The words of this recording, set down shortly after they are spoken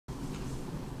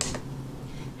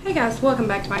Hey guys, welcome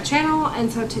back to my channel.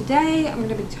 And so today I'm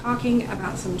going to be talking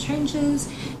about some changes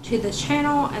to the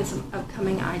channel and some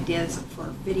upcoming ideas for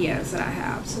videos that I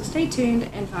have. So stay tuned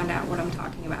and find out what I'm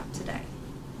talking about today.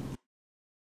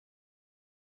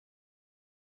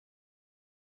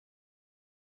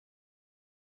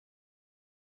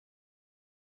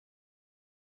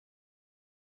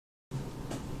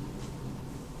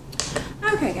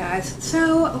 Okay guys,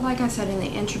 so like I said in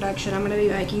the introduction, I'm going to be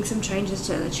making some changes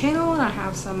to the channel, and I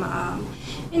have some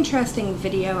interesting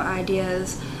video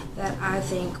ideas that I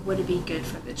think would be good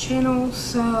for the channel.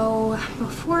 So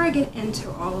before I get into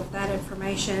all of that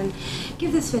information,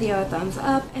 give this video a thumbs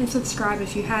up and subscribe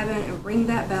if you haven't, and ring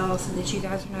that bell so that you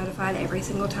guys are notified every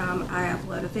single time I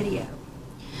upload a video.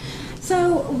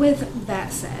 So with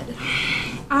that said,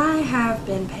 I have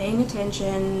been paying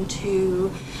attention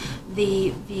to the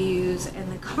views and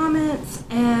the comments,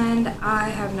 and I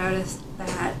have noticed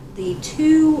that the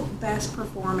two best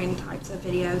performing types of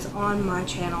videos on my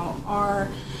channel are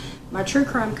my true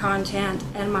crime content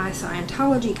and my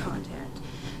Scientology content.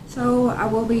 So I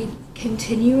will be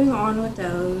continuing on with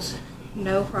those,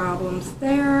 no problems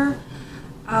there.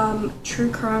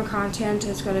 True crime content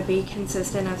is going to be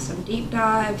consistent of some deep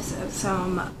dives, of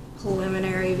some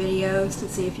preliminary videos to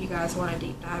see if you guys want to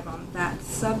deep dive on that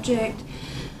subject.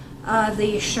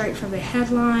 The straight from the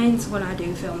headlines, when I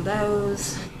do film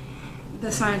those. The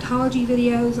Scientology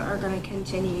videos are going to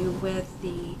continue with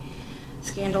the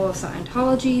Scandal of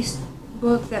Scientology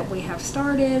book that we have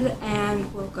started,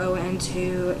 and we'll go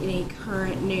into any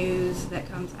current news that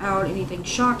comes out. Anything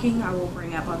shocking I will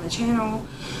bring up on the channel,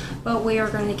 but we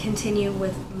are going to continue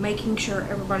with making sure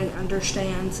everybody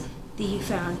understands the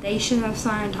foundation of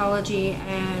Scientology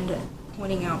and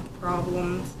pointing out the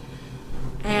problems.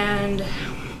 And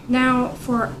now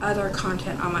for other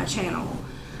content on my channel.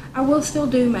 I will still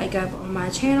do makeup on my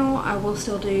channel. I will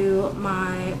still do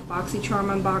my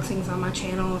BoxyCharm unboxings on my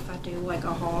channel if I do like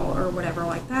a haul or whatever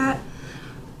like that.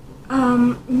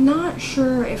 Not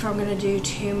sure if I'm going to do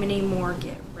too many more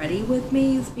get ready with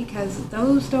me's, because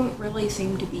those don't really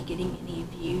seem to be getting any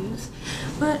views.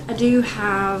 But I do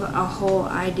have a whole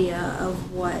idea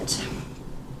of what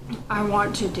I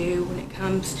want to do when it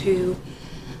comes to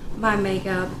my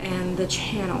makeup and the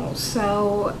channel.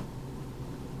 So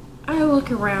I look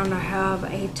around, I have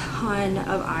a ton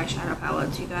of eyeshadow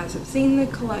palettes. You guys have seen the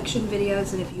collection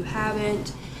videos, and if you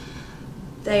haven't,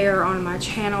 they are on my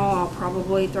channel. I'll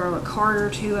probably throw a card or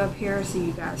two up here so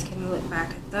you guys can look back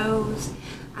at those.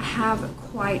 I have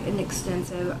quite an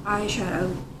extensive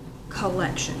eyeshadow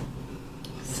collection.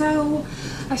 So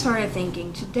I started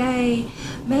thinking today,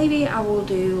 maybe I will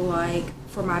do like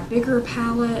for my bigger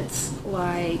palettes,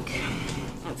 like,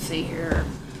 let's see here,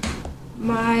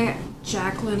 my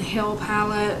Jaclyn Hill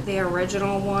palette, the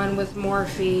original one with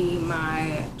Morphe,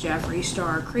 my Jeffree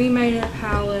Star cremated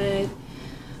palette,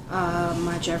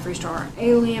 my Jeffree Star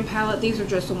alien palette. These are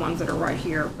just the ones that are right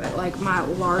here, but like my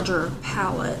larger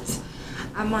palettes,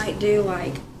 I might do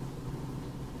like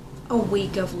a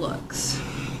week of looks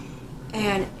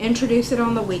and introduce it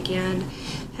on the weekend.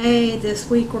 Hey, this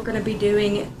week we're going to be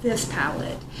doing this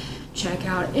palette. Check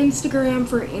out Instagram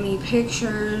for any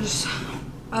pictures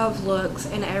of looks,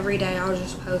 and every day I'll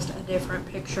just post a different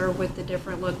picture with the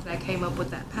different look that came up with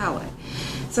that palette.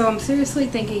 So I'm seriously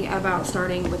thinking about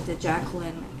starting with the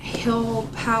Jaclyn Hill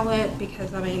palette,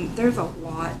 because I mean there's a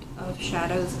lot of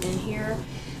shadows in here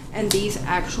and these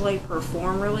actually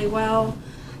perform really well.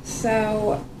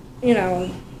 So, you know,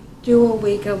 do a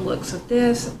week of looks of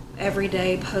this, every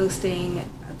day posting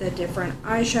the different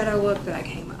eyeshadow look that I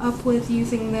came up with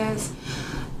using this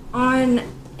on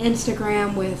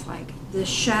Instagram with like the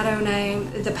shadow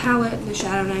name, the palette, and the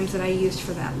shadow names that I used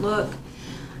for that look.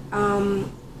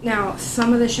 Now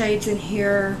some of the shades in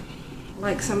here,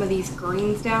 like some of these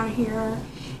greens down here,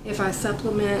 if I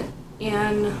supplement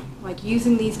in like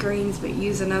using these greens but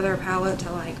use another palette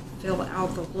to like fill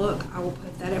out the look, I will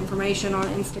put that information on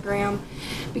Instagram,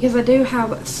 because I do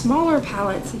have smaller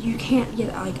palettes that you can't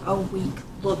get like a week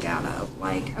look out of.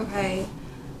 Like, okay,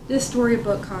 this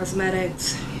Storybook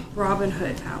Cosmetics Robin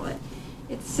Hood palette,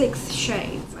 it's 6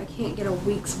 shades. I can't get a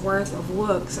week's worth of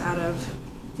looks out of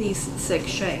these 6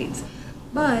 shades.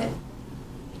 But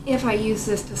if I use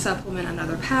this to supplement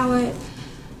another palette,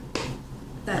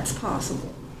 that's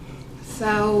possible.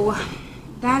 So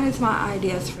that is my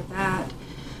ideas for that.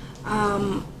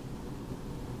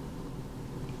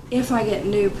 If I get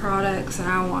new products and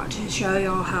I want to show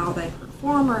y'all how they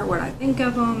perform or what I think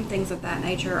of them, things of that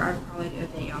nature, I'd probably do a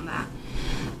video on that.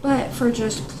 But for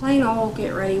just plain old get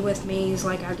ready with me's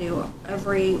like I do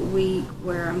every week,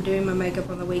 where I'm doing my makeup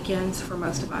on the weekends for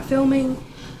most of my filming,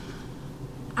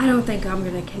 I don't think I'm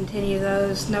going to continue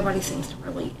those. Nobody seems to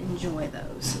really enjoy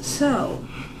those. So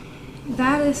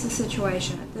that is the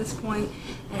situation at this point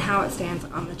and how it stands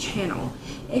on the channel.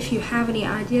 If you have any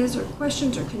ideas or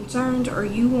questions or concerns, or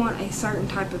you want a certain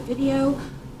type of video,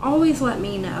 always let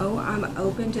me know. I'm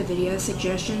open to video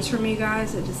suggestions from you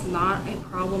guys. It is not a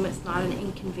problem. It's not an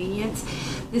inconvenience.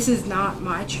 This is not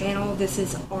my channel. This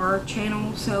is our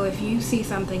channel. So if you see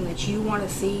something that you want to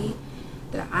see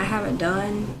that I haven't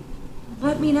done,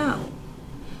 let me know.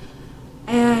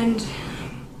 And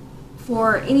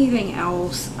for anything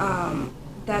else,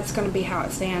 that's going to be how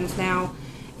it stands. Now,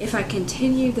 if I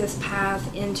continue this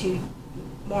path into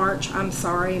March, I'm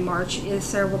sorry, March is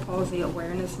Cerebral Palsy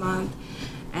Awareness Month,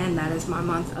 and that is my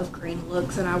month of green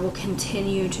looks, and I will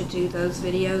continue to do those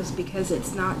videos because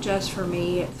it's not just for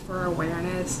me, it's for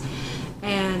awareness.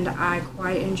 And I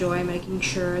quite enjoy making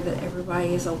sure that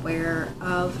everybody is aware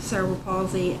of cerebral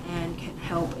palsy and can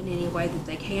help in any way that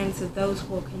they can. So those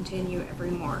will continue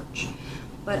every March.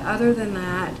 But other than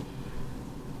that,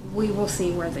 we will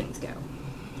see where things go.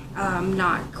 I'm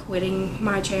not quitting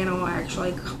my channel. I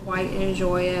actually quite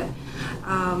enjoy it.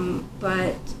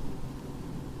 But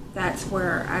that's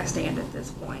where I stand at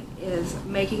this point, is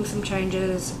making some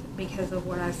changes because of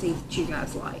what I see that you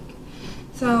guys like.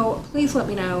 So please let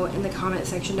me know in the comment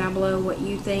section down below what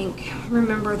you think.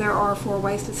 Remember, there are 4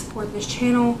 ways to support this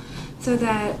channel so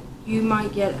that you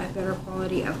might get a better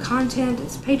quality of content.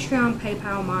 It's Patreon,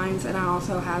 PayPal, Minds, and I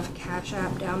also have Cash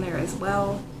App down there as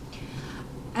well.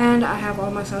 And I have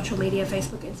all my social media,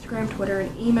 Facebook, Instagram, Twitter,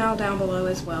 and email down below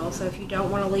as well. So if you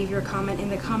don't want to leave your comment in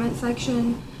the comment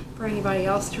section for anybody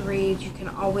else to read, you can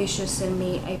always just send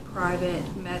me a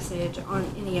private message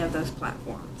on any of those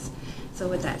platforms. So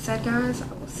with that said, guys,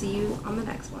 I will see you on the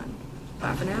next one.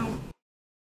 Bye for now.